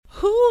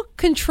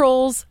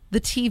controls the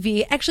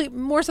TV? Actually,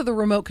 more so the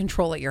remote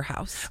control at your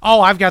house.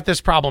 Oh, I've got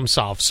this problem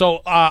solved.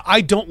 So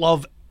I don't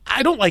like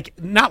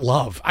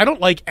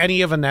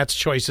any of Annette's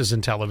choices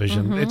in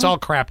television. It's all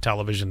crap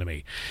television to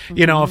me.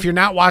 You know, if you're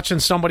not watching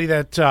somebody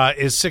that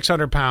is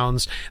 600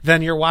 pounds,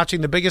 then you're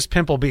watching the biggest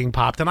pimple being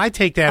popped. And I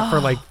take that for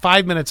like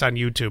 5 minutes on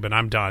YouTube and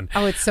I'm done.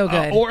 Oh, it's so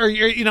good.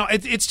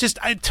 It's just,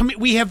 to me,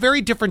 we have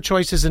very different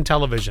choices in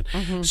television.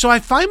 So I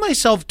find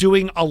myself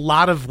doing a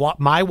lot of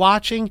my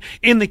watching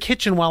in the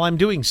kitchen while I'm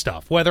doing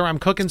stuff, whether I'm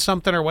cooking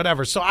something or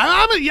whatever. So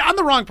I'm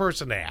the wrong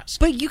person to ask.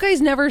 But you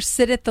guys never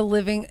sit in the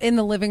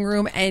living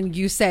room and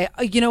you say,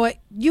 you know what,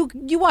 you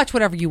watch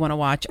whatever you want to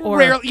watch. Or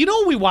rarely. You know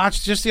what we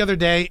watched just the other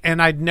day,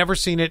 and I'd never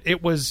seen it.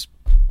 It was.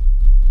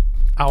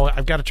 Oh,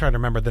 I've got to try to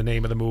remember the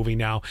name of the movie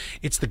now.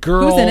 It's the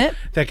girl Who's in it?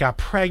 that got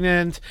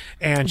pregnant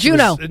and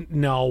Juno.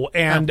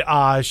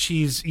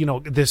 She's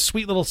this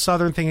sweet little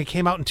Southern thing. It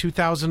came out in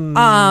 2000.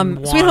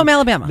 Sweet Home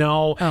Alabama.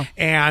 No,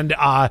 and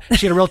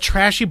she had a real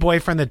trashy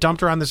boyfriend that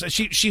dumped her on this.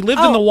 She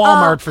lived in the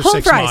Walmart for Home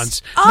 6 Fries.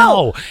 months.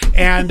 No,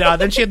 and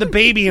then she had the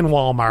baby in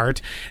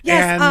Walmart.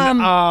 Yes,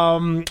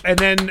 and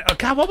then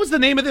God, what was the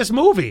name of this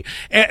movie?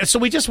 So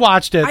we just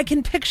watched it. I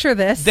can picture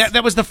this.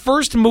 That was the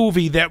first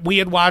movie that we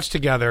had watched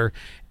together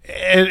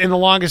in the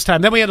longest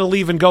time. Then we had to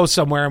leave and go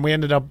somewhere, and we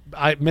ended up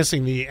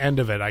missing the end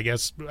of it, I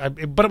guess.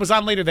 But it was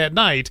on later that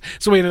night,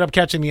 so we ended up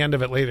catching the end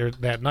of it later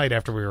that night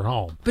after we were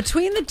home.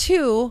 Between the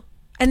two,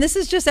 and this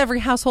is just every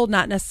household,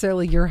 not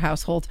necessarily your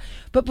household,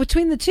 but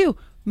between the two,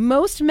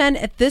 most men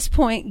at this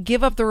point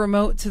give up the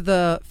remote to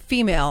the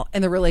female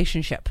in the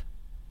relationship.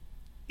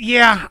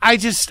 Yeah, I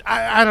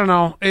don't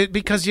know.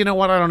 Because you know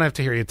what? I don't have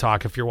to hear you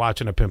talk if you're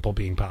watching a pimple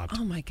being popped.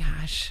 Oh, my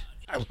gosh.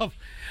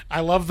 I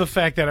love the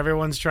fact that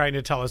everyone's trying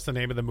to tell us the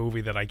name of the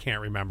movie that I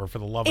can't remember, for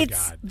the love of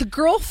God. The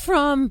girl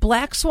from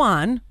Black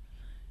Swan.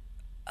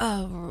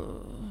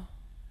 39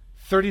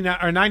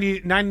 or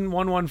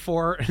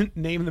 9114.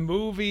 Name the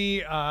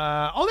movie.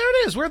 Oh, there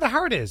it is. Where the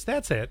Heart Is.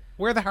 That's it.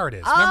 Where the Heart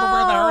Is. Remember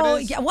Where the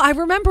Heart Is? Yeah. Well, I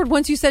remembered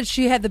once you said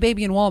she had the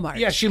baby in Walmart.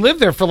 Yeah, she lived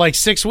there for like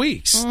 6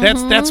 weeks.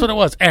 That's what it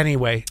was.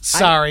 Anyway,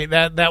 sorry.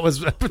 That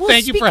was.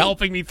 Thank you for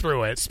helping me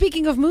through it.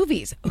 Speaking of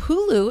movies,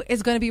 Hulu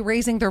is going to be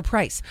raising their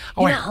price.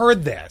 I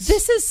heard this.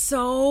 This is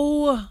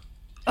so.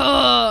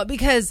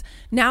 Because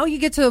now you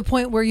get to the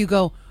point where you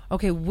go,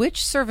 okay,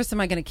 which service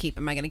am I going to keep?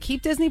 Am I going to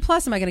keep Disney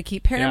Plus? Am I going to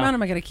keep Paramount? Yeah.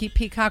 Am I going to keep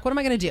Peacock? What am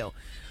I going to do?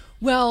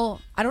 Well,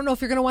 I don't know if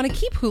you're going to want to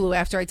keep Hulu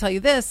after I tell you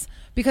this,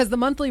 because the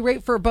monthly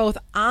rate for both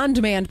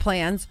on-demand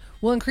plans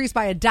will increase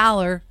by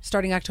 $1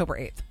 starting October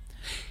 8th.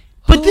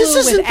 But Hulu this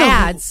isn't with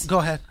ads. Go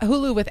ahead.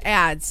 Hulu with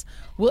ads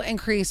will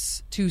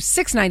increase to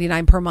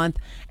 $6.99 per month,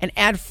 and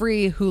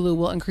ad-free Hulu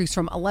will increase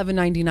from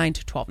 $11.99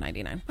 to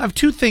 $12.99. I have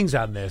two things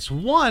on this.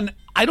 One,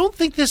 I don't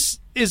think this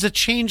is a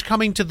change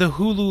coming to the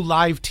Hulu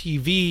Live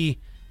TV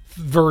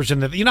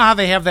version. You know how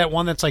they have that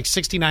one that's like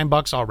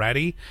 $69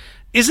 already?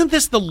 Isn't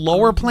this the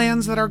lower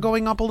plans that are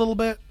going up a little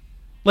bit?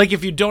 Like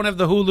if you don't have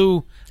the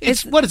Hulu,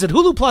 what is it?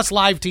 Hulu Plus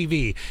Live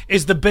TV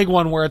is the big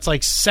one where it's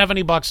like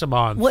 $70 a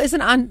month. Well,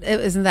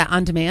 isn't that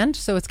on demand?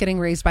 So it's getting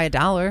raised by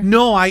 $1.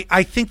 No,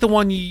 I think the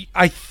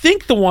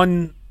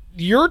one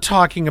you're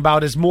talking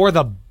about is more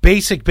the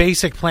basic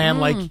plan.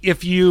 Like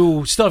if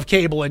you still have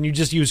cable and you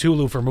just use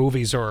Hulu for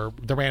movies or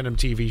the random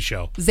TV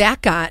show.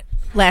 Zach got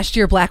last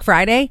year Black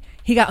Friday.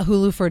 He got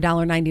Hulu for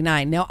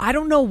 $1.99. Now I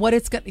don't know what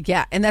it's gonna.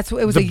 Yeah, and that's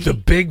what it was. The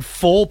big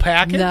full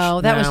package.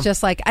 No, that was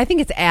just like, I think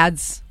it's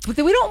ads. We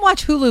don't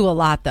watch Hulu a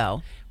lot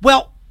though.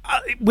 Well,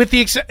 with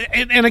the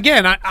and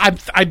again,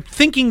 I'm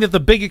thinking that the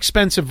big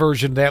expensive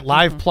version, that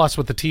Live Plus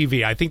with the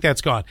TV, I think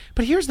that's gone.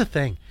 But here's the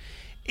thing: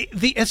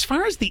 as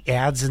far as the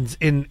ads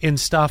in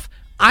stuff,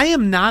 I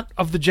am not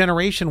of the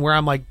generation where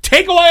I'm like,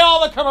 take away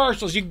all the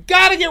commercials. You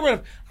got to get rid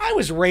of. I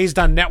was raised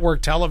on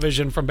network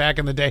television from back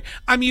in the day.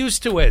 I'm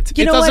used to it.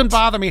 It doesn't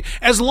bother me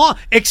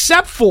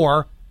except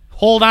for.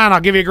 Hold on,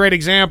 I'll give you a great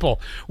example.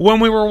 When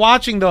we were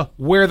watching the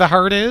Where the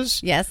Heart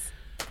Is. Yes.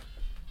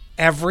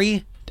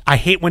 I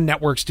hate when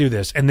networks do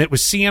this, and it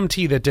was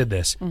CMT that did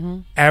this.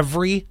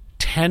 Every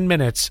 10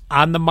 minutes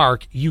on the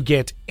mark, you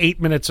get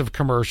 8 minutes of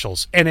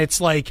commercials. And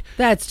it's like...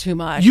 That's too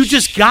much. You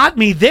just got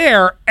me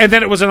there, and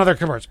then it was another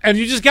commercial. And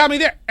you just got me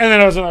there, and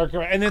then it was another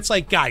commercial. And it's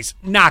like, guys,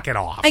 knock it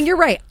off. And you're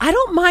right. I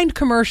don't mind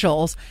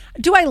commercials.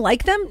 Do I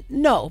like them?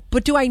 No.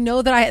 But do I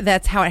know that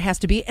that's how it has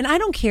to be? And I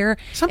don't care.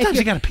 Sometimes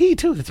you got to pee,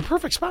 too. That's a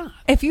perfect spot.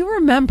 If you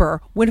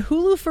remember, when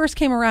Hulu first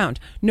came around,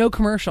 no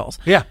commercials.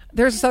 Yeah.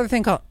 There's this other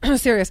thing called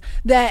Sirius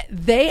that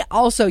they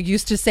also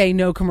used to say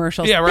no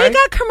commercials. Yeah, right? They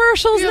got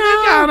commercials now.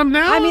 They got them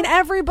now. I mean,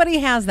 everybody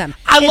has them.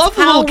 I love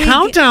the little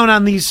countdown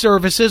on these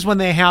services when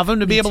they have them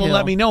to be able to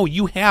let me know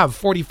you have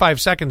 45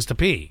 seconds to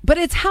pee. But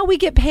it's how we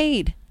get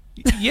paid.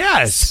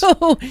 Yes.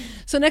 So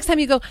next time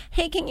you go,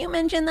 hey, can you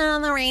mention that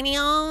on the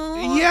radio?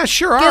 Yeah,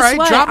 sure. All right.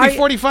 Drop me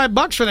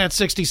 $45 for that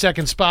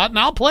 60-second spot, and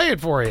I'll play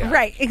it for you.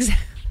 Right.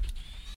 Exactly.